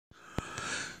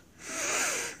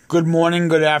Good morning,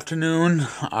 good afternoon.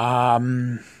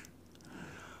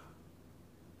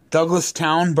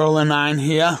 Douglastown, Berlin 9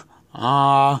 here. So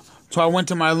I went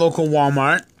to my local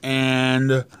Walmart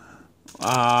and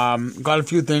got a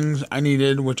few things I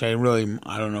needed, which I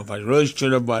don't know if I really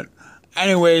should have, but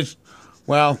anyways,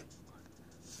 well,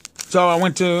 so I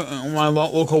went to my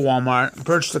local Walmart,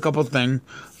 purchased a couple things.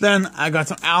 Then I got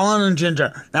some Alan and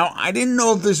Ginter. Now, I didn't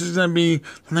know if this was going to be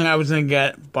something I was going to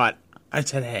get, but I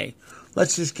said, hey,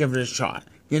 let's just give it a shot.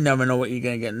 You never know what you're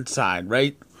going to get inside,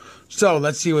 right? So,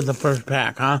 let's see what the first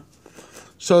pack, huh?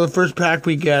 So, the first pack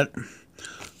we get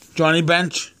Johnny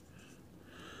Bench.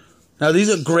 Now, these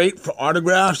are great for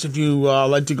autographs if you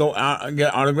like to go out and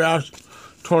get autographs.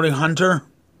 Torrey Hunter.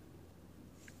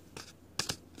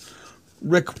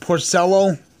 Rick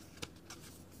Porcello.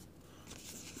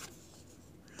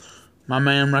 My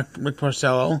man, Rick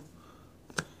Porcello.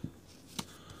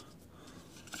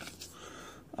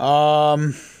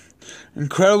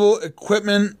 Incredible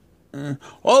equipment.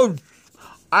 Oh,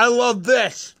 I love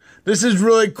this. This is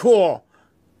really cool.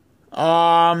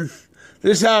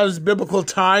 This has biblical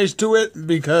ties to it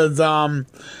because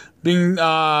being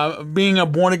a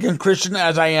born again Christian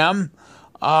as I am,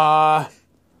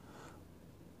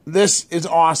 this is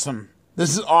awesome.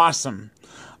 This is awesome.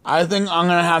 I think I'm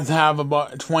gonna have to have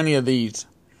about 20 of these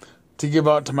to give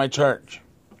out to my church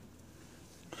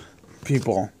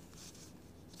people.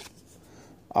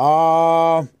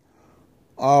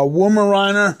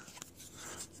 Woomeriner,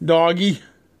 Doggy.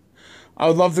 I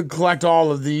would love to collect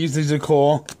all of these. These are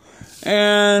cool.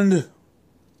 And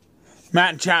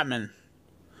Matt Chapman.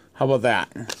 How about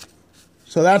that?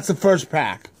 So that's the first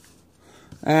pack.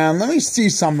 And let me see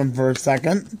something for a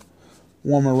second.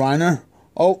 Woomeriner.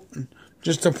 Oh,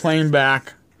 just a plain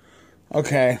back.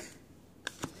 Okay.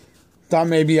 Thought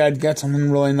maybe I'd get something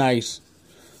really nice.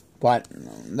 But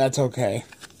that's okay.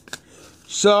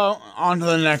 So, on to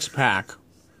the next pack.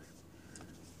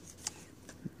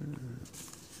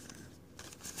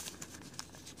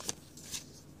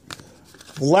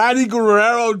 Vladdy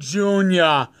Guerrero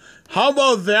Jr. How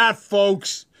about that,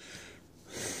 folks?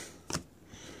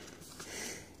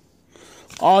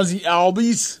 Aussie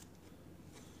Albies.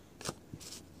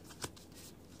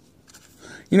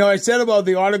 You know, I said about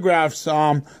the autographs,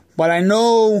 but I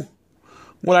know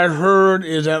what I heard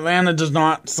is Atlanta does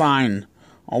not sign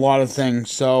a lot of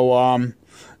things. So,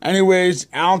 anyways,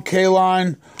 Al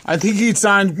Kaline, I think he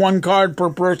signs one card per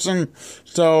person.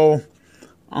 So,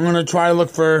 I'm going to try to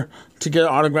look to get an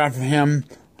autograph of him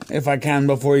if I can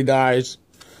before he dies.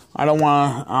 I don't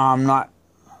want to not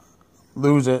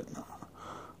lose it.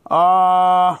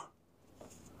 Hermes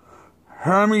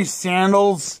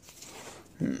Sandals.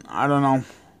 I don't know.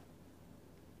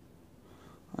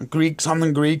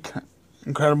 Something Greek.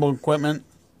 Incredible equipment.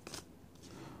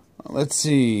 Let's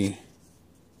see.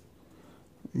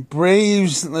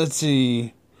 Braves, let's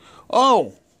see.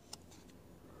 Oh!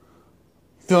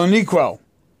 Phil Necro.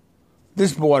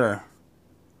 This border.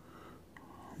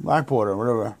 Black border,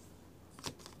 whatever.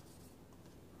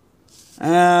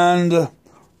 And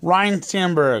Ryan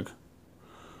Sandberg.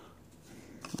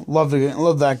 Love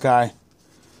that guy.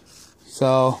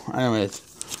 So, anyways.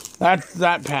 That's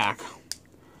that pack.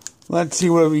 Let's see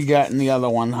what we got in the other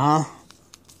one, huh?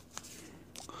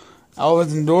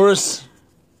 Elvis and Doris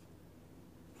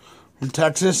from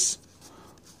Texas.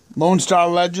 Lone Star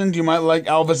Legend. You might like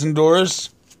Elvis and Doris.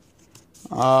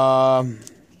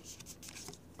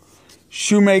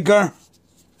 Shoemaker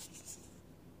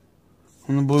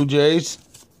from the Blue Jays.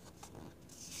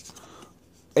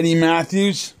 Eddie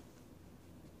Matthews.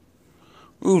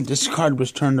 Ooh, this card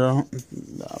was turned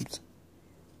around.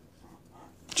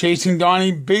 Chasing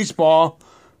Donnie Baseball.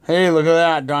 Hey, look at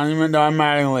that. Don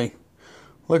Mattingly.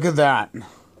 Look at that.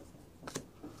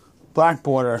 Black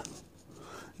border.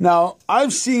 Now,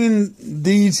 I've seen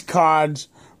these cards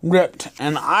ripped,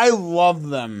 and I love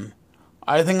them.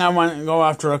 I think I might go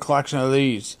after a collection of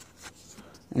these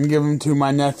and give them to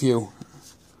my nephew,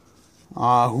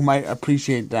 who might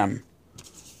appreciate them.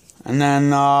 And then,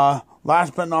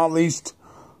 last but not least,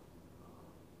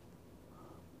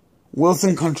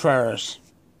 Wilson Contreras.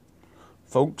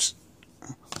 Folks.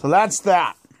 So that's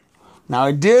that. Now,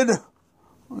 I did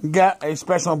get a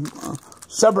special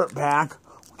separate pack,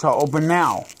 which I'll open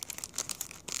now.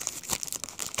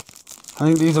 I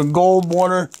think these are gold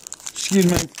border.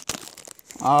 Excuse me.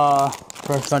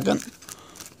 For a second.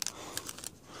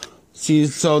 See,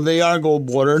 so they are gold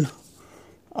bordered.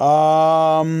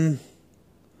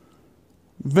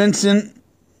 Vincent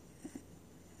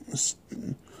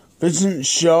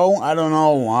Show. I don't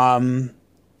know.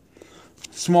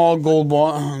 Small gold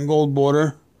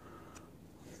border.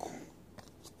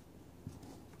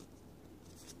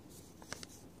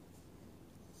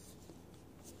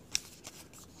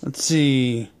 Let's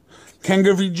see. Ken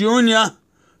Griffey Jr.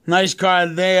 Nice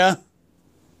card there.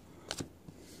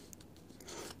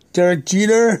 Derek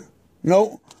Jeter.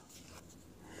 Nope.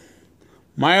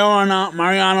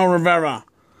 Mariano Rivera.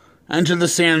 Enter the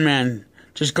Sandman.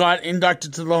 Just got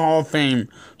inducted to the Hall of Fame.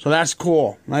 So that's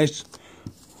cool. Nice.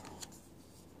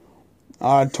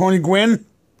 Tony Gwynn.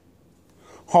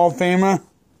 Hall of Famer.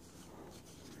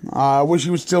 I wish he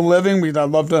was still living because I'd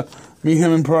love to meet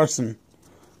him in person.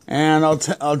 And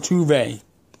Altuve.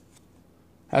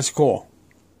 That's cool.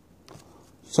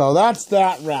 So that's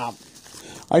that wrap.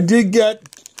 I did get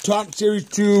Top Series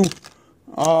 2.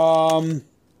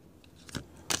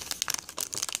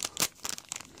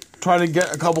 Try to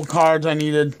get a couple cards I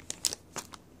needed.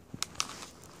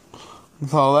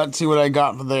 So let's see what I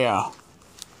got for there.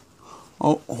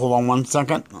 Oh, hold on one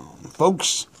second,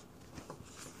 folks.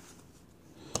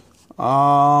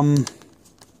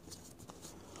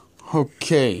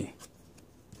 Okay.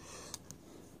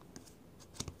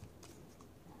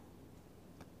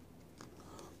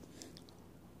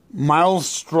 Miles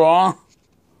Straw.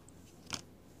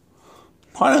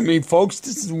 Pardon me, folks.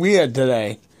 This is weird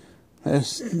today. Oh,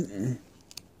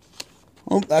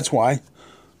 that's why.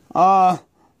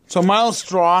 So Miles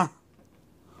Straw.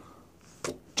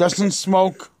 Justin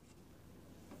Smoke.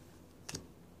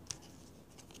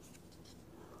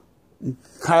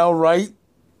 Kyle Wright.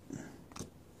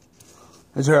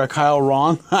 Is there a Kyle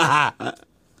wrong?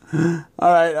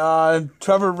 Alright,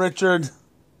 Trevor Richard.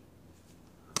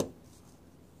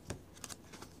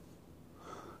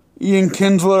 Ian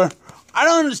Kinsler. I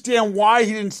don't understand why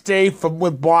he didn't stay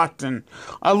with Boston.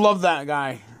 I love that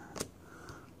guy.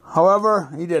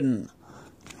 However, he didn't.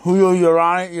 Julio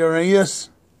Urias.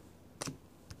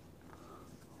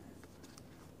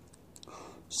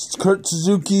 Kurt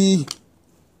Suzuki.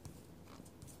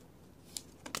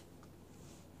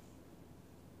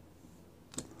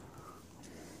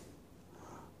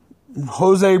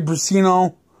 Jose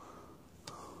Brusino.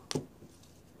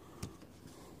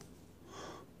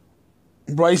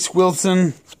 Bryce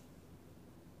Wilson.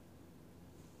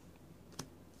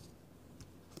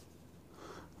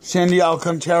 Sandy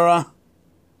Alcantara.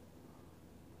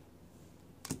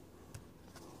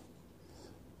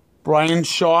 Brian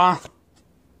Shaw.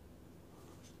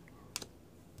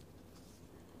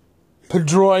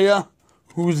 Pedroia,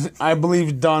 who's, I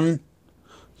believe, done.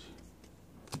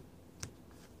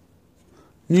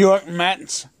 New York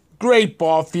Mets. Great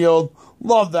ball field.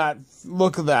 Love that.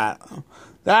 Look at that.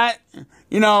 That,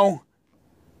 you know,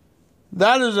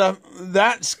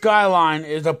 that skyline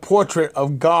is a portrait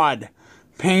of God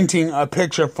painting a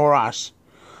picture for us.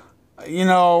 You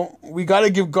know, we got to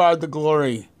give God the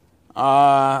glory.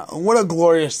 What a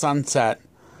glorious sunset.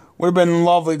 Would have been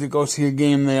lovely to go see a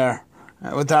game there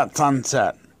with that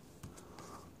sunset.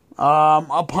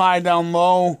 Up high, down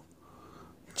low.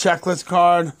 Checklist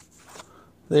card.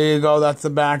 There you go. That's the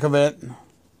back of it.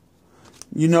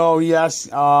 You know, yes,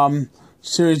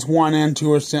 Series 1 and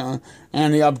 2 are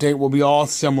and the update will be all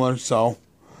similar, so.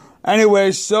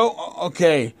 Anyway, so,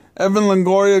 okay. Evan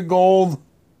Longoria Gold.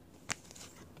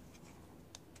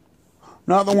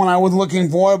 Not the one I was looking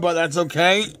for, but that's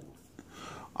okay.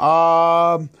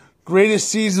 Greatest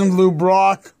season, Lou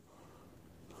Brock.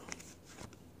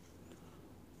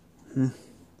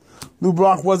 Lou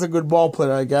Brock was a good ball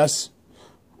player, I guess.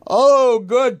 Oh,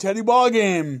 good. Teddy Ball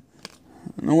Game.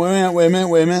 No, wait a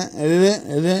minute.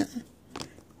 Is it?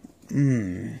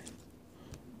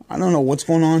 I don't know what's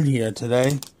going on here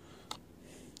today.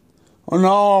 Oh,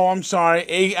 no, I'm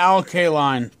sorry. Al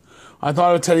Kaline. I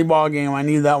thought of Teddy Ball Game. I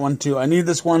need that one, too. I need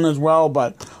this one as well,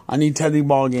 but I need Teddy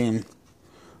Ball Game.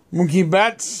 Mookie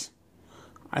Betts.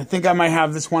 I think I might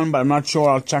have this one, but I'm not sure.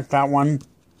 I'll check that one.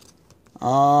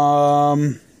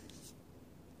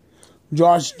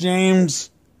 Josh James.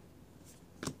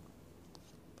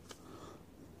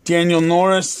 Daniel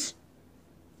Norris.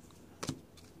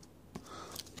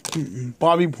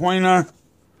 Bobby Pointer.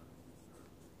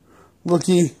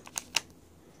 Rookie.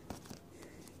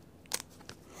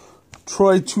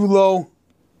 Troy Tulo.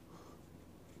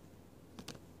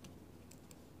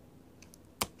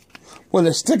 Well,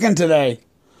 they're sticking today.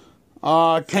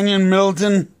 Kenyon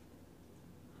Middleton.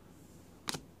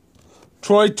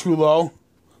 Troy Tulo.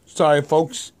 Sorry,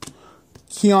 folks.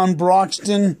 Keon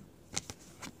Broxton.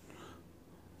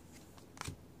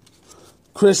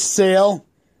 Chris Sale.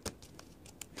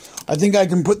 I think I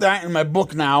can put that in my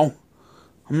book now.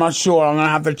 I'm not sure. I'm going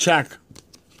to have to check.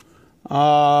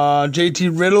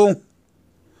 JT Riddle.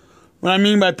 What I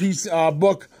mean by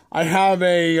book, I have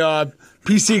a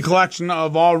PC collection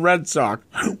of all Red Sox,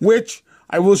 which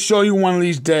I will show you one of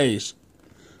these days.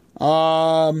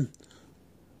 Nick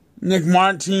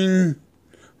Martin,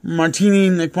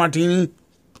 Nick Martini.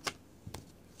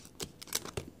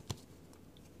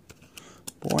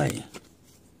 Boy.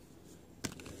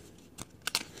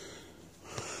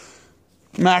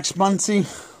 Max Muncy.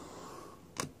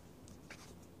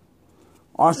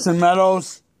 Austin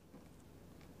Meadows.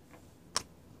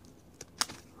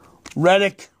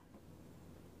 Reddick.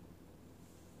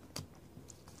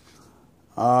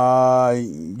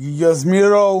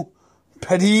 Yasmiro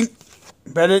Petit.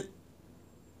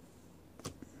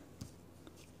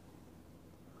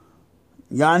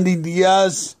 Yandy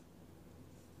Diaz.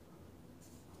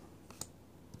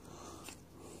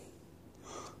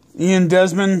 Ian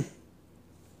Desmond.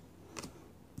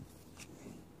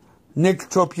 Nick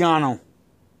Tropiano.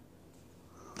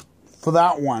 For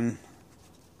that one.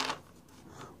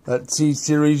 Let's see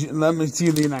series. Let me see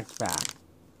the next pack.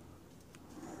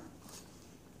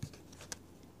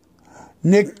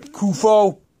 Nick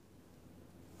Kufo.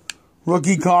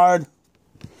 Rookie card.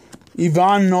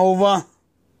 Ivan Nova.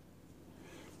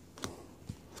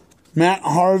 Matt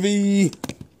Harvey.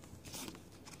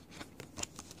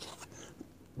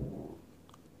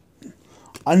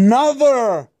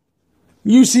 Another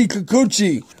UC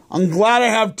Kikuchi. I'm glad I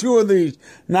have two of these.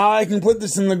 Now I can put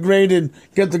this in the graded,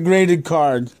 get the graded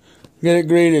cards. Get it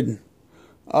graded.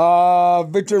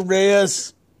 Victor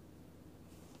Reyes.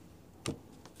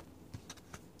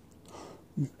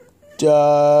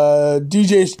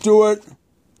 DJ Stewart.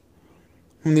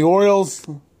 From the Orioles.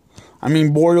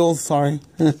 Boreals, sorry.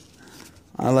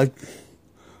 I like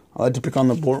to pick on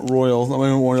the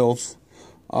Royals.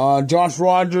 Josh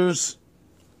Rogers.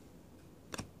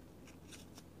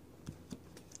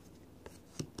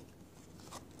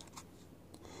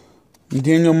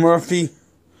 Daniel Murphy.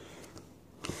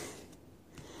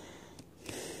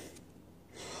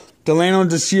 Delano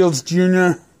DeShields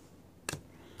Jr.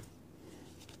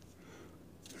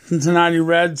 Cincinnati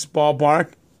Reds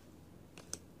ballpark.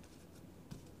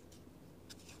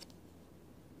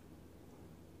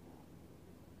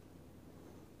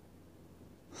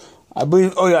 I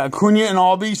believe, Acuna and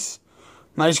Albies.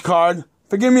 Nice card.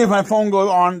 Forgive me if my phone goes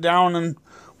on, down, and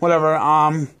whatever.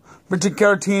 Richard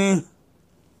Caratini.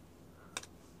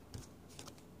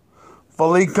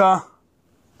 Valika.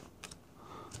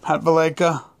 Pat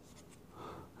Valeka.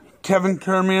 Kevin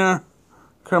Kiermaier.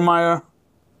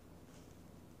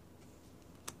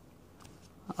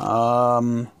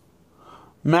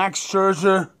 Max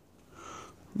Scherzer.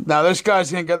 Now this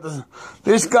guy's gonna get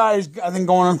this guy's, I think,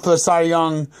 going in for the Cy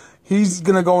Young. He's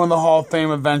gonna go in the Hall of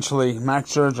Fame eventually.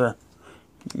 Max Scherzer.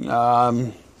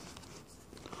 Robbie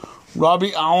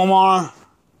Alomar,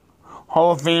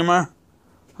 Hall of Famer.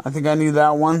 I think I need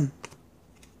that one.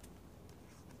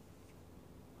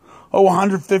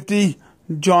 150,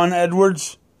 John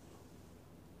Edwards.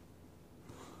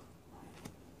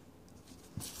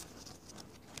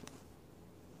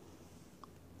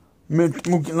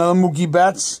 Another Mookie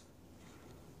Betts.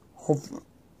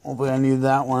 Hopefully I need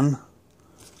that one.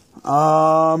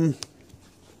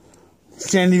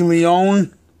 Sandy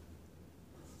Leone.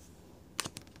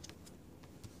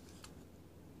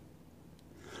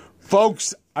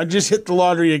 Folks, I just hit the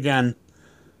lottery again.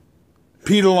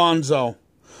 Pete Alonso.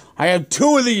 I have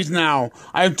two of these now.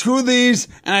 I have two of these,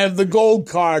 and I have the gold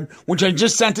card, which I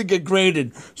just sent to get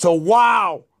graded. So,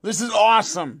 wow, this is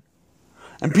awesome.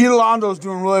 And Pete Alonso's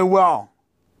doing really well.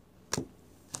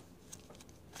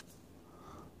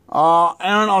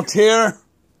 Aaron Altair.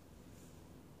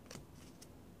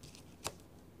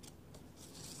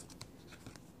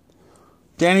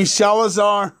 Danny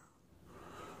Salazar.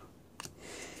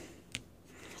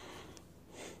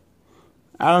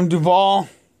 Adam Duvall.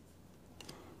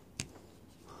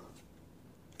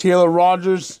 Taylor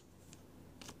Rogers.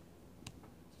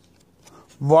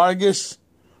 Vargas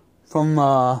from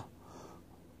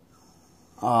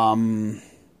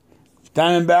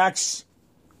Diamondbacks.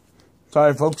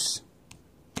 Sorry, folks.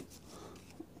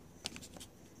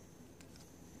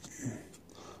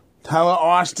 Tyler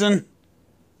Austin.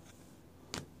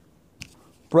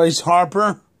 Bryce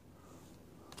Harper.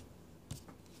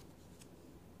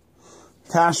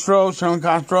 Sherman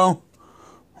Castro.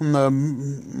 From the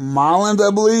Marlins,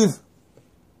 I believe.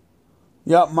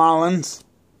 Yep, Marlins.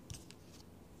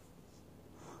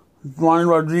 Ronnie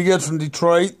Rodriguez from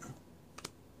Detroit.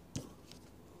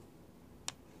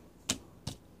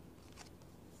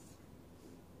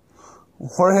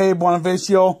 Jorge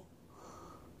Bonifacio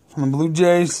from the Blue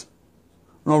Jays.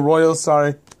 No, Royals,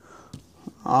 sorry.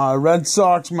 Red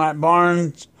Sox, Matt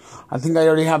Barnes. I think I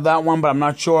already have that one, but I'm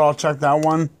not sure. I'll check that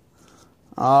one.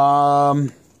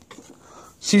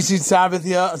 CC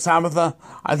Sabatha.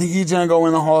 I think he's going to go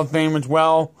in the Hall of Fame as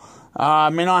well.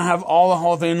 May not have all the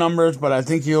Hall of Fame numbers, but I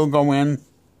think he'll go in.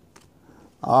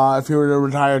 if he were to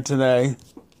retire today.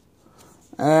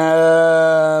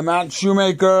 Matt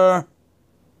Shoemaker.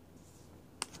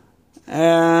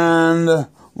 And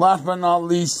last but not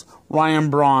least, Ryan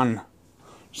Braun.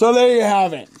 So there you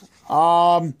have it.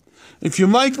 If you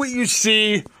like what you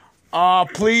see,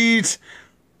 please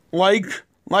like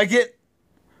it.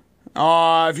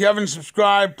 If you haven't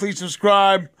subscribed, please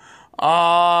subscribe.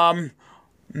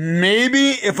 Maybe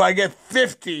if I get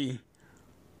 50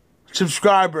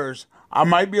 subscribers, I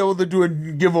might be able to do a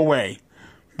giveaway.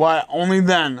 But only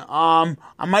then. I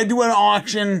might do an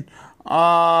auction,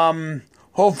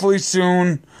 hopefully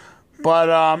soon.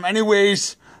 But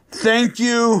anyways, thank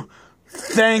you.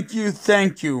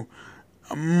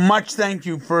 Much thank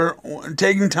you for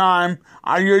taking time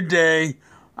out of your day,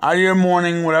 out of your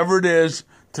morning, whatever it is,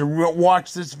 to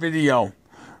watch this video.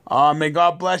 May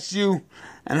God bless you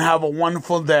and have a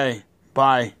wonderful day.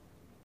 Bye.